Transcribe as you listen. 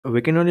We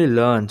can only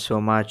learn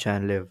so much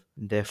and live.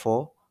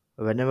 Therefore,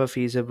 whenever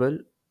feasible,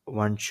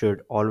 one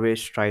should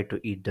always try to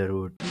eat the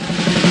root.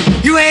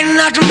 You ain't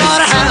nothing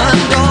but a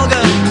hound dog,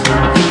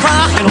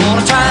 crying all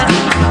the time.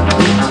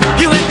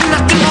 You ain't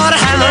nothing but a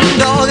hound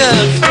dog,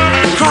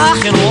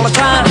 crying all the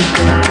time.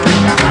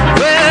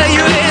 Well,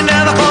 you ain't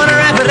never gonna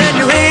rap it, and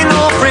you ain't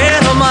no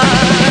friend of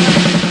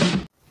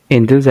mine.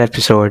 In this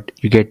episode,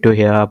 you get to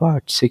hear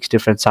about 6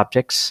 different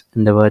subjects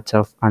in the words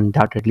of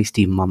undoubtedly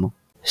Steve Mama.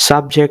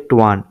 Subject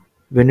 1.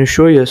 When you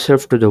show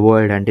yourself to the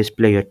world and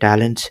display your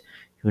talents,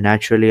 you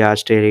naturally are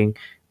stating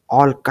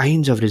all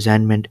kinds of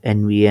resentment,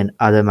 envy, and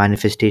other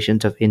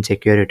manifestations of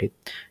insecurity.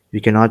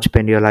 You cannot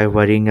spend your life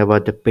worrying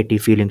about the petty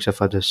feelings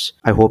of others.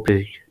 I hope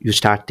you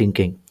start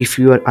thinking. If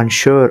you are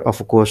unsure of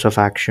a course of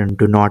action,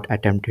 do not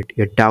attempt it.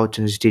 Your doubts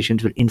and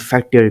hesitations will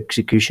infect your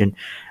execution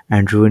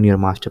and ruin your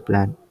master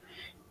plan.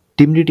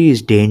 Timidity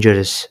is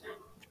dangerous,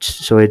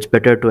 so it's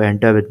better to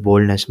enter with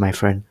boldness, my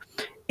friend.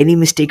 Any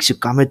mistakes you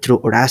commit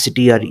through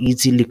audacity are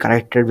easily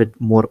corrected with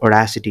more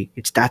audacity.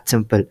 It's that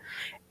simple.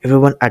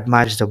 Everyone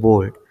admires the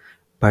bold,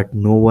 but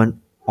no one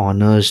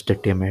honors the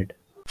timid.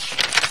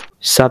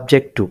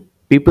 Subject 2.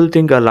 People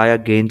think a liar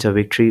gains a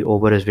victory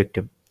over his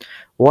victim.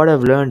 What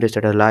I've learned is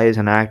that a lie is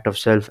an act of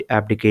self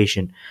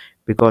abdication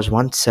because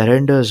one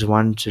surrenders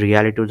one's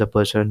reality to the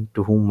person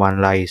to whom one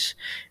lies,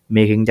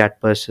 making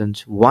that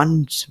person's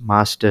one's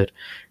master,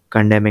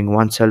 condemning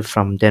oneself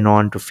from then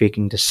on to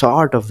faking the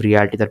sort of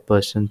reality that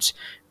person's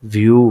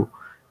view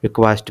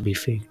requires to be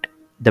faked.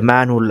 The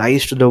man who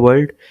lies to the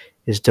world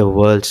is the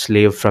world's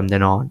slave from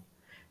then on.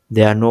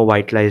 There are no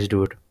white lies,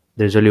 dude.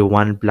 There's only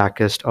one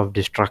blackest of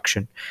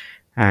destruction,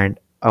 and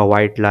a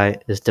white lie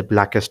is the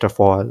blackest of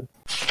all.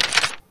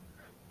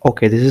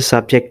 Okay, this is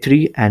subject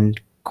 3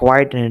 and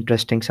quite an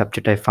interesting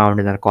subject I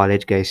found in our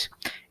college, guys.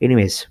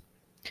 Anyways,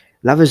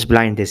 love is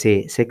blind, they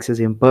say. Sex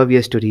is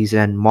impervious to reason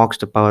and mocks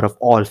the power of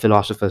all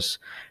philosophers.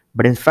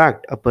 But in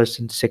fact, a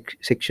person's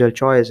sexual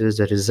choice is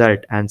the result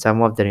and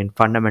some of their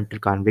fundamental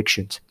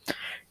convictions.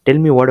 Tell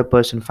me what a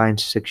person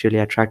finds sexually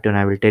attractive, and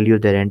I will tell you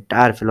their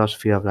entire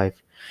philosophy of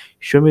life.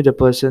 Show me the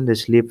person they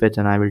sleep with,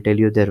 and I will tell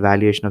you their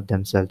valuation of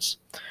themselves.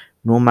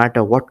 No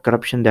matter what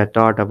corruption they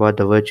thought about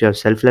the virtue of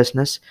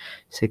selflessness,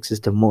 sex is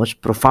the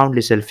most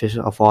profoundly selfish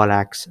of all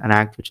acts, an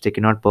act which they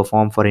cannot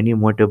perform for any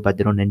motive but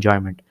their own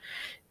enjoyment.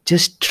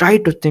 Just try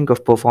to think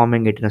of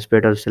performing it in a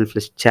spirit of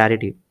selfless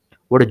charity.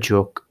 What a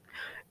joke.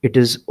 It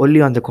is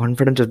only on the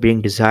confidence of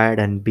being desired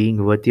and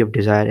being worthy of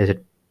desire is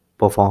it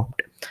performed.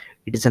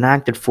 It is an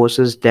act that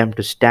forces them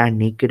to stand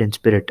naked in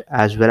spirit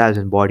as well as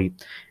in body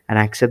and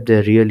accept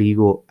their real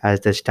ego as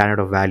their standard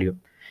of value.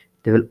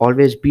 They will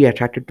always be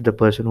attracted to the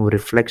person who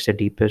reflects the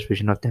deepest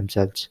vision of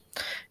themselves,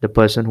 the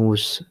person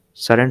whose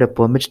surrender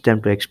permits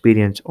them to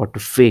experience or to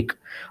fake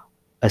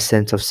a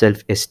sense of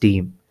self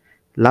esteem.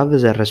 Love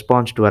is a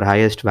response to our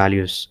highest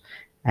values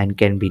and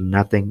can be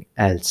nothing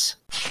else.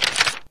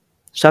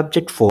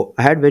 Subject 4.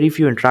 I had very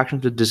few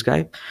interactions with this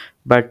guy,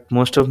 but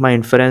most of my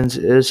inference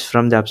is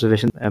from the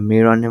observation I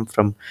made on him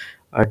from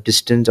a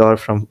distance or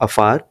from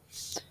afar.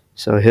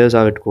 So here's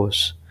how it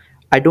goes.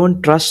 I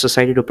don't trust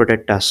society to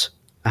protect us.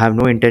 I have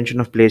no intention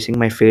of placing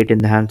my fate in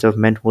the hands of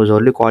men whose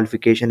only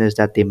qualification is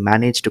that they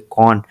manage to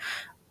con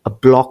a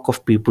block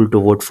of people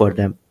to vote for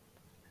them.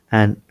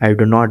 And I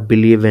do not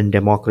believe in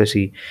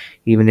democracy,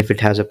 even if it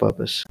has a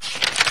purpose.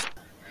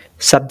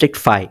 Subject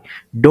 5.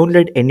 Don't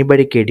let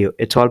anybody kid you.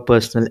 It's all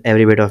personal,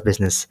 every bit of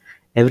business.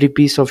 Every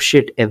piece of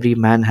shit every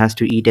man has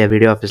to eat every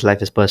day of his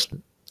life is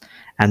personal.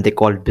 And they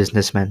call it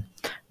businessman.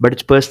 But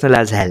it's personal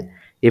as hell.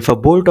 If a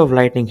bolt of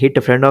lightning hit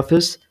a friend of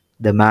his,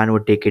 the man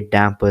would take it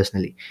damn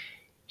personally.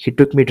 He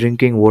took me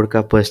drinking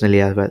vodka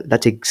personally as well.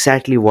 That's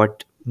exactly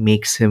what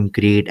makes him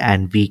great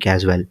and weak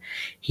as well.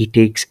 He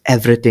takes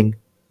everything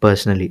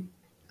personally,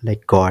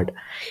 like God.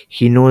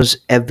 He knows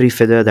every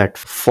feather that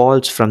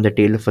falls from the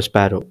tail of a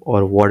sparrow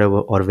or whatever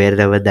or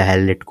wherever the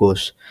hell it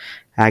goes.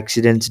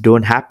 Accidents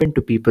don't happen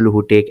to people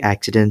who take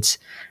accidents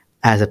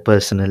as a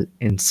personal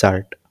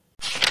insult.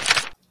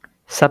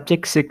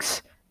 Subject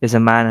 6 is a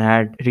man I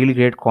had really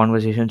great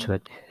conversations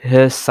with.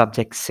 Here's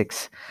subject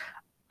 6.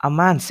 A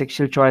man's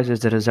sexual choice is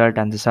the result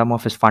and the sum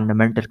of his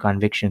fundamental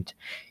convictions.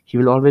 He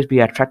will always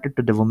be attracted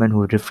to the woman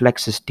who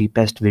reflects his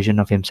deepest vision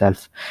of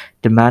himself.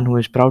 The man who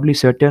is proudly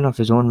certain of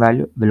his own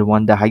value will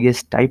want the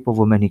highest type of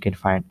woman he can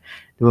find.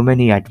 The woman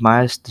he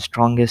admires, the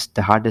strongest,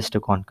 the hardest to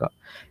conquer.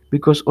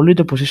 Because only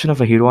the possession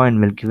of a heroine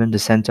will give him the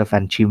sense of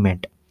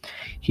achievement.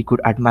 He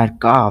could admire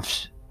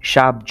calves,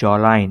 sharp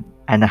jawline,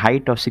 and a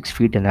height of 6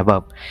 feet and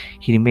above.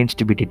 He remains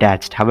to be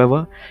detached,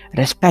 however,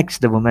 respects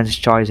the woman's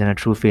choice and her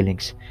true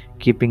feelings,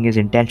 keeping his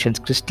intentions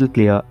crystal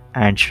clear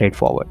and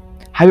straightforward.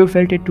 Have you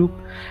felt it too?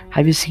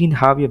 Have you seen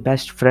how your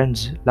best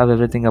friends love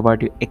everything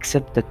about you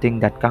except the thing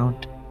that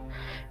counts?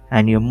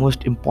 And your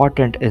most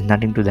important is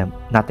nothing to them.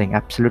 Nothing,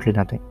 absolutely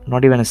nothing.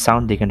 Not even a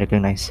sound they can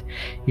recognize.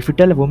 If you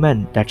tell a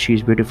woman that she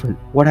is beautiful,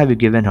 what have you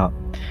given her?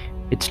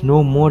 It's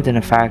no more than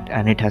a fact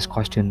and it has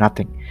cost you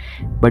nothing.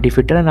 But if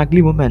you tell an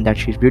ugly woman that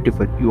she is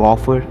beautiful, you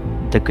offer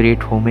the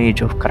great homage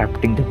of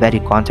corrupting the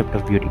very concept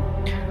of beauty.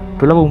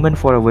 To love a woman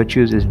for her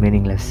virtues is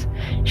meaningless.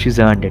 She's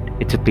earned it.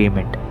 It's a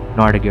payment,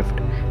 not a gift.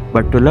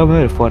 But to love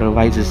her for her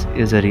vices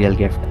is a real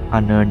gift,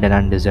 unearned and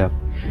undeserved.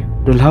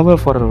 To love her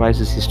for her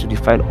vices is to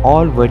defile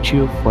all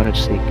virtue for her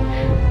sake,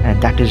 and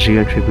that is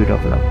real tribute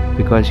of love,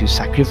 because you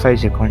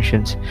sacrifice your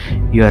conscience,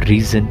 your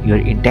reason, your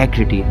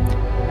integrity,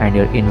 and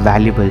your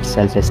invaluable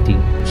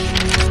self-esteem.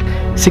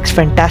 Six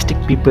fantastic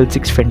people,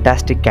 six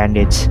fantastic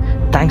candidates.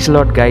 Thanks a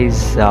lot,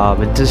 guys.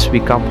 With this, we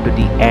come to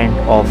the end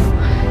of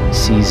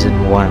season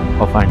one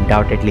of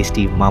Undoubtedly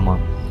Steve Mama,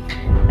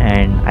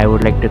 and I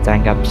would like to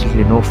thank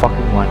absolutely no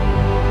fucking one,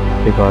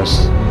 because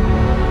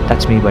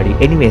that's me, buddy.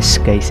 Anyways,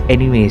 guys,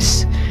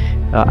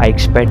 I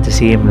expect the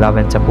same love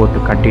and support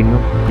to continue.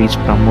 Please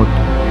promote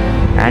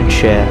and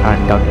share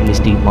Undoubtedly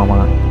Steve Mama.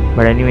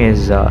 But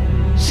anyways,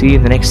 see you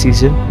in the next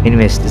season.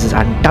 Anyways, this is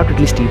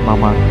Undoubtedly Steve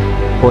Mama,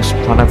 host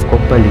Pranav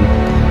Kompali,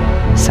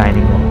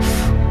 signing off.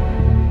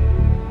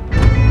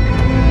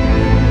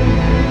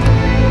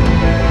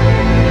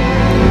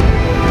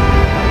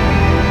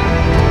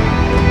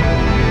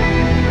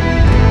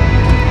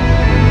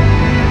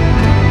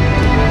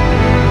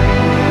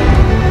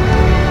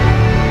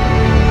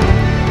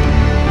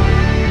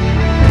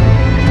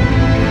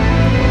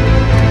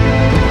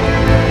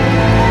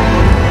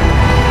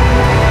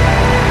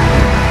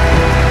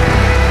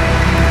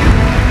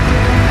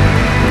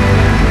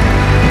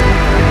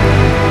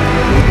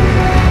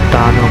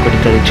 తాను ఒకటి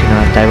తలచిన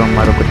దైవం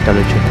మరొకటి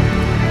తలుచును.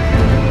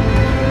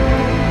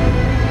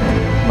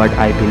 But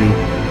I believe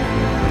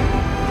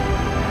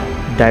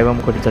దైవం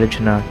ఒకటి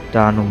తలుచిన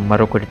తాను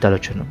మరొకటి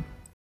తలుచును.